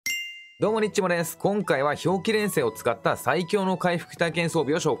どうもにっちもです。今回は氷気錬成を使った最強の回復体験装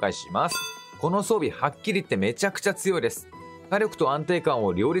備を紹介します。この装備はっきり言ってめちゃくちゃ強いです。火力と安定感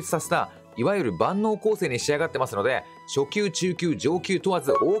を両立させたいわゆる万能構成に仕上がってますので、初級中級上級問わ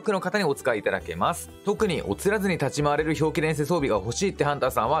ず多くの方にお使いいただけます。特におつらずに立ち回れる氷気錬成装備が欲しいってハンタ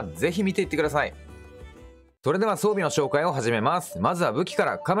ーさんはぜひ見ていってください。それでは装備の紹介を始めます。まずは武器か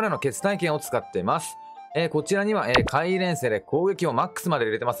らカメラのケツ体験を使ってます。こちらには、怪異錬成で攻撃をマックスまで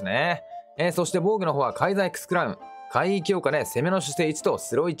入れてますね。そして防具の方は怪座 X クラウン、怪異強化で攻めの姿勢1と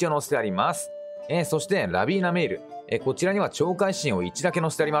スロー1を載せてあります。そしてラビーナメイル、こちらには超会心を1だけ載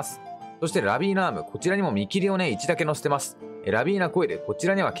せてあります。そしてラビーナアーム、こちらにも見切りをね1だけ載せてます。ラビーナコイル、こち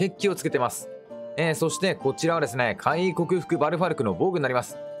らには血気をつけてます。そしてこちらはですね、怪異克服バルファルクの防具になりま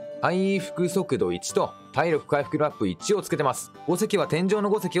す。回復速度1と体力回復ラップ1をつけてます。5石は天井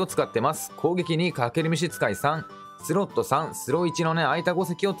の5石を使ってます。攻撃にかける虫使い3、スロット3、スロー1のね空いた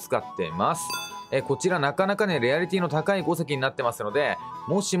5石を使ってます。こちらなかなかねレアリティの高い5石になってますので、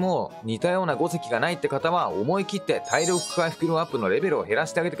もしも似たような5石がないって方は思い切って体力回復アップのレベルを減ら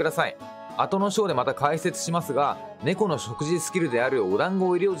してあげてください。後の章でまた解説しますが、猫の食事スキルであるお団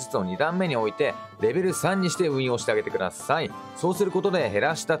子医療術を2段目に置いてレベル3にして運用してあげてください。そうすることで減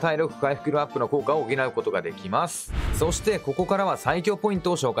らした体力回復アップの効果を補うことができます。そしてここからは最強ポイン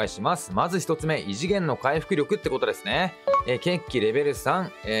トを紹介します。まず1つ目、異次元の回復力ってことですね。血気レベル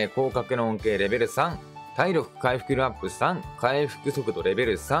3、広角の恩恵レベル3、体力回復アップ3、回復速度レベ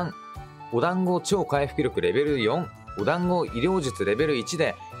ル3、お団子超回復力レベル4、お団子医療術レベル1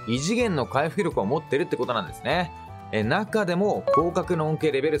で異次元の回復力を持ってるってことなんですね。中でも広角の恩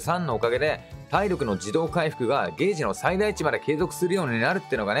恵レベル3のおかげで体力の自動回復がゲージの最大値まで継続するようになるっ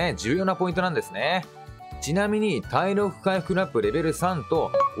ていうのがね重要なポイントなんですね。ちなみに体力回復ラップレベル3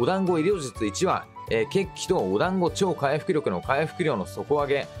とお団子医療術1は、血気とお団子超回復力の回復量の底上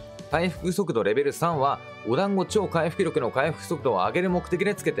げ、回復速度レベル3はお団子超回復力の回復速度を上げる目的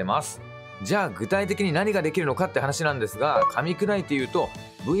でつけてます。じゃあ具体的に何ができるのかって話なんですが、噛み砕いて言うと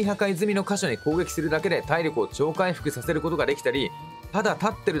V 破壊済みの箇所に攻撃するだけで体力を超回復させることができたり、ただ立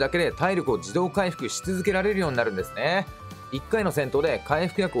ってるだけで体力を自動回復し続けられるようになるんですね。1回の戦闘で回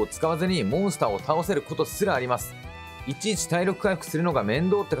復薬を使わずにモンスターを倒せることすらあります。いちいち体力回復するのが面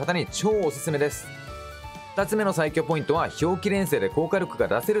倒って方に超おすすめです。2つ目の最強ポイントは氷気錬成で高火力が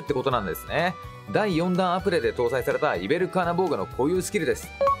出せるってことなんですね。第4弾アプデで搭載されたイベルカーナ防具の固有スキルです。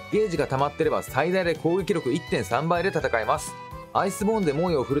ゲージが溜まってれば最大で攻撃力 1.3 倍で戦えます。アイスボーンで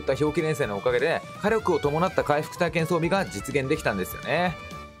猛威を振るった氷気錬成のおかげで火力を伴った回復体験装備が実現できたんですよね。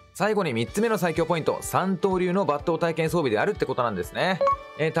最後に3つ目の最強ポイント、三刀流の抜刀大剣装備であるってことなんですね。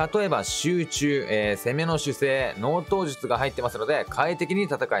例えば集中、攻めの姿勢、納刀術が入ってますので快適に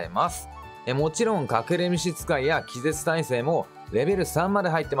戦えます。もちろん隠れ虫使いや気絶耐性もレベル3まで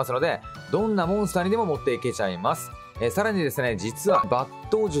入ってますので、どんなモンスターにでも持っていけちゃいます。さらにですね、実は抜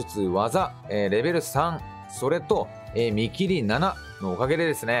刀術技、レベル3、それと、見切り7のおかげで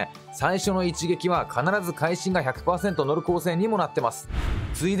ですね、最初の一撃は必ず会心が 100% 乗る構成にもなってます。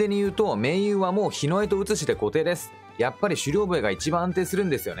ついでに言うと盟友はもう日の絵と写しで固定です。やっぱり狩猟笛が一番安定するん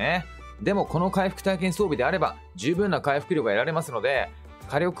ですよね。でもこの回復体験装備であれば十分な回復量が得られますので、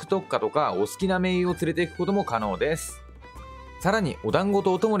火力特化とかお好きな盟友を連れていくことも可能です。さらにお団子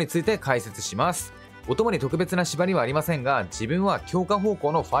とお供について解説します。お供に特別な縛りはありませんが、自分は強化方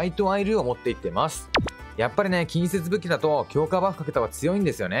向のファイトアイルを持っていってます。やっぱりね、近接武器だと強化バフかけた方が強いん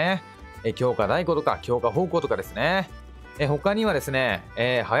ですよね。強化太鼓とか強化方向とかですね。他にはですね、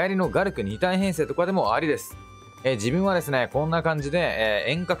流行りのガルク2体編成とかでもありです。自分はですねこんな感じで、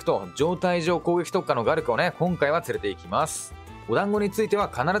遠隔と状態上攻撃特化のガルクをね今回は連れていきます。お団子については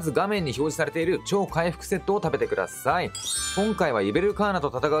必ず画面に表示されている超回復セットを食べてください。今回はイベルカーナ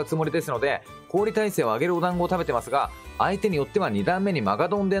と戦うつもりですので氷耐性を上げるお団子を食べてますが、相手によっては2段目にマガ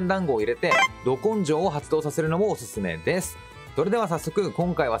ドンデン団子を入れてど根性を発動させるのもおすすめです。それでは早速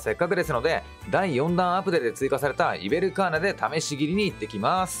今回はせっかくですので第4弾アップデートで追加されたイベルカーナで試し切りに行ってき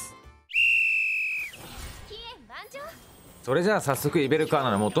ます。それじゃあ早速イベルカー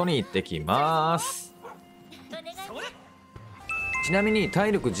ナの元に行ってきます。ちなみに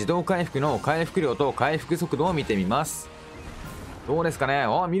体力自動回復の回復量と回復速度を見てみます。どうですかね。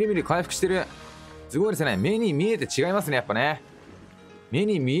みるみる回復してる。すごいですね。目に見えて違いますね。やっぱね目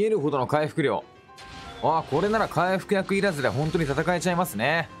に見えるほどの回復量。これなら回復薬いらずで本当に戦えちゃいます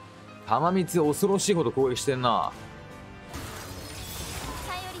ね。玉光恐ろしいほど攻撃してんな。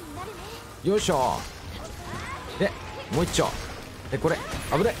よいしょ。もう一丁。これ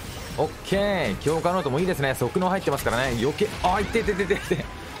危ない。オッケー。強化ノートもいいですね。速能入ってますからね。余計いってってってってって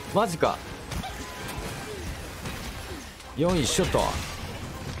マジか。よいしょと。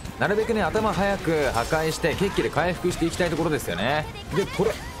なるべくね頭早く破壊して血気で回復していきたいところですよね。でこ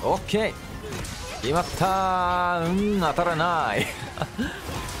れ OK 決まったー。当たらない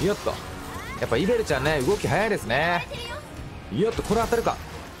よっと、やっぱイベルちゃんね動き早いですね。よっと、これ当たるか。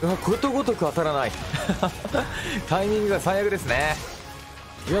ことごとく当たらないタイミングが最悪ですね。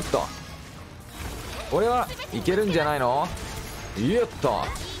よっと、これはいけるんじゃないの。よっと、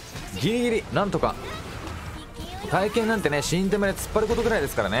ギリギリなんとか。体験なんてね新手まで突っ張ることぐらいで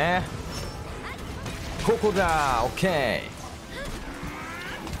すからね。ここだ OK。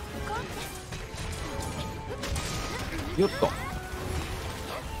 よっと、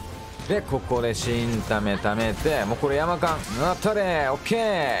でここで新ためためて、もうこれ山間当たれ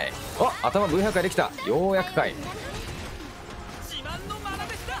OK。 あ、頭 V 破壊できた。ようやくかい。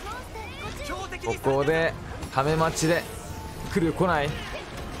ここでため待ちで来る来ない、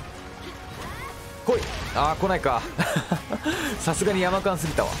来い。あー来ないかさすがに山間す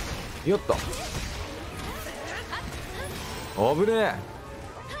ぎたわ。よっと、危ね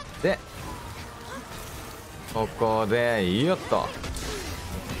え。でここでよっと、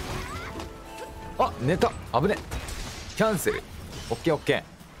あ寝た、危ね。キャンセル OKOK。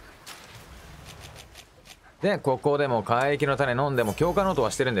 でここでも海域の種飲んでも強化ノート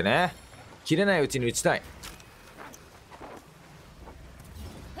はしてるんでね、切れないうちに打ちたい。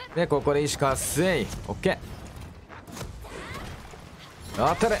でここで意志活性 OK。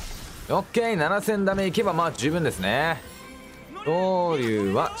 当たれ OK。7000 ダメいけばまあ十分ですね。投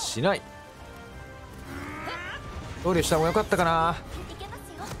竜はしない。投竜した方がよかったかな。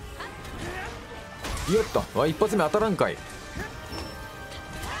よっと、わ一発目当たらんかい。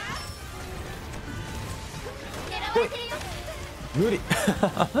ほい無理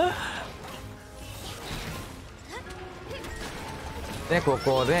でこ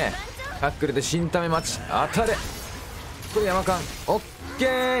こでタックルで新ため待ち当たれ。これ山間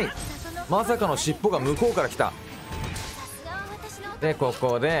OK。 まさかの尻尾が向こうから来た。でこ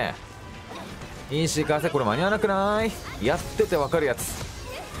こでインシーカーセ、これ間に合わなくない？やってて分かるやつ。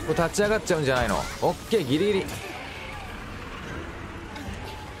これ立ち上がっちゃうんじゃないの。 OK ギリギリ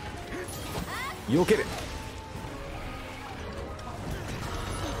避ける。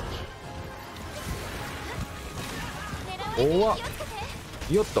おわ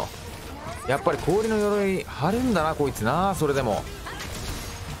よっと、やっぱり氷の鎧張るんだなこいつな。それでも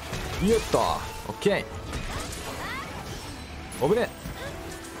よっと OK。 危ね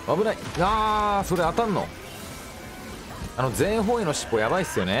危ない。あーそれ当たんの。全方位の尻尾やばいっ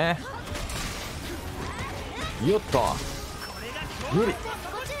すよね。よっと無理。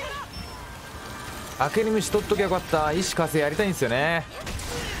明けに虫取っときゃよかった。意志活性やりたいんですよね。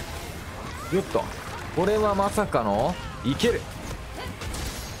よっと、これはまさかのいける。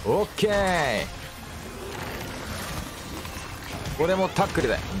オッケー。これもタックル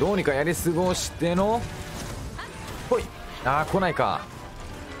でどうにかやり過ごしてのほい。あー来ないか。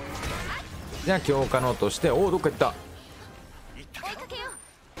じゃあ強化ノートして、おおどっか行った。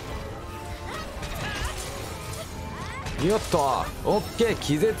よっとオッケー。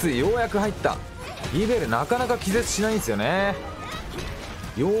気絶ようやく入った。イベルなかなか気絶しないんですよね。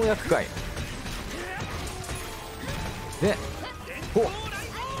ようやくかい。でほっ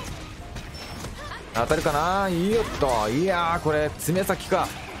当たるかな。よっと、いやーこれ爪先か。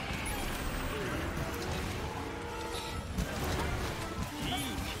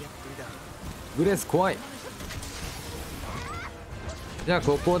グレース怖い。じゃあ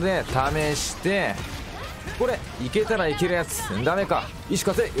ここで試して、これいけたらいけるやつ。ダメか。意志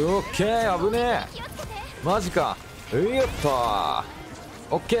活性オッケー。危ねえマジか。よっと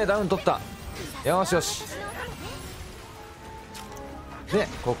オッケーダウン取った。よしよし。で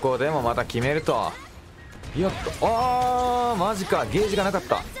ここでもまた決めると。よっと、あーマジか。ゲージがなかっ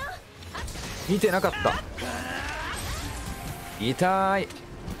た。見てなかった。痛い。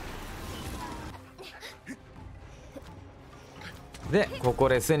でここ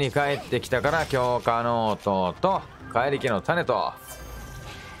で巣に帰ってきたから強化ノートと怪力の種と。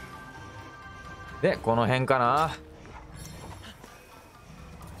でこの辺かな。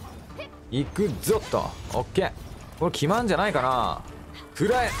行くぞと。オッケー。これ決まんじゃないかな。フ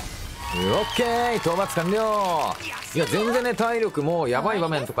ライオッケー。討伐完了。いや全然ね体力もやばい場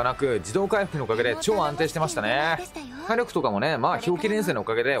面とかなく、自動回復のおかげで超安定してましたね。火力とかもねまあ氷気錬成のお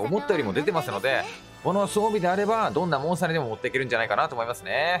かげで思ったよりも出てますので、この装備であればどんなモンスターにでも持っていけるんじゃないかなと思います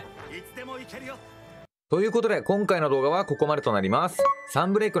ね。ということで今回の動画はここまでとなります。サ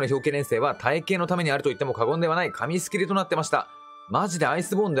ンブレイクの氷気錬成は体型のためにあると言っても過言ではない神スキルとなってました。マジでアイ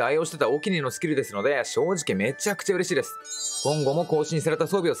スボーンで愛用してたお気に入りのスキルですので、正直めちゃくちゃ嬉しいです。今後も更新された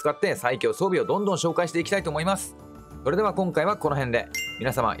装備を使って最強装備をどんどん紹介していきたいと思います。それでは今回はこの辺で、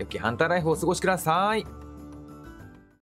皆様良きハンターライフをお過ごしください。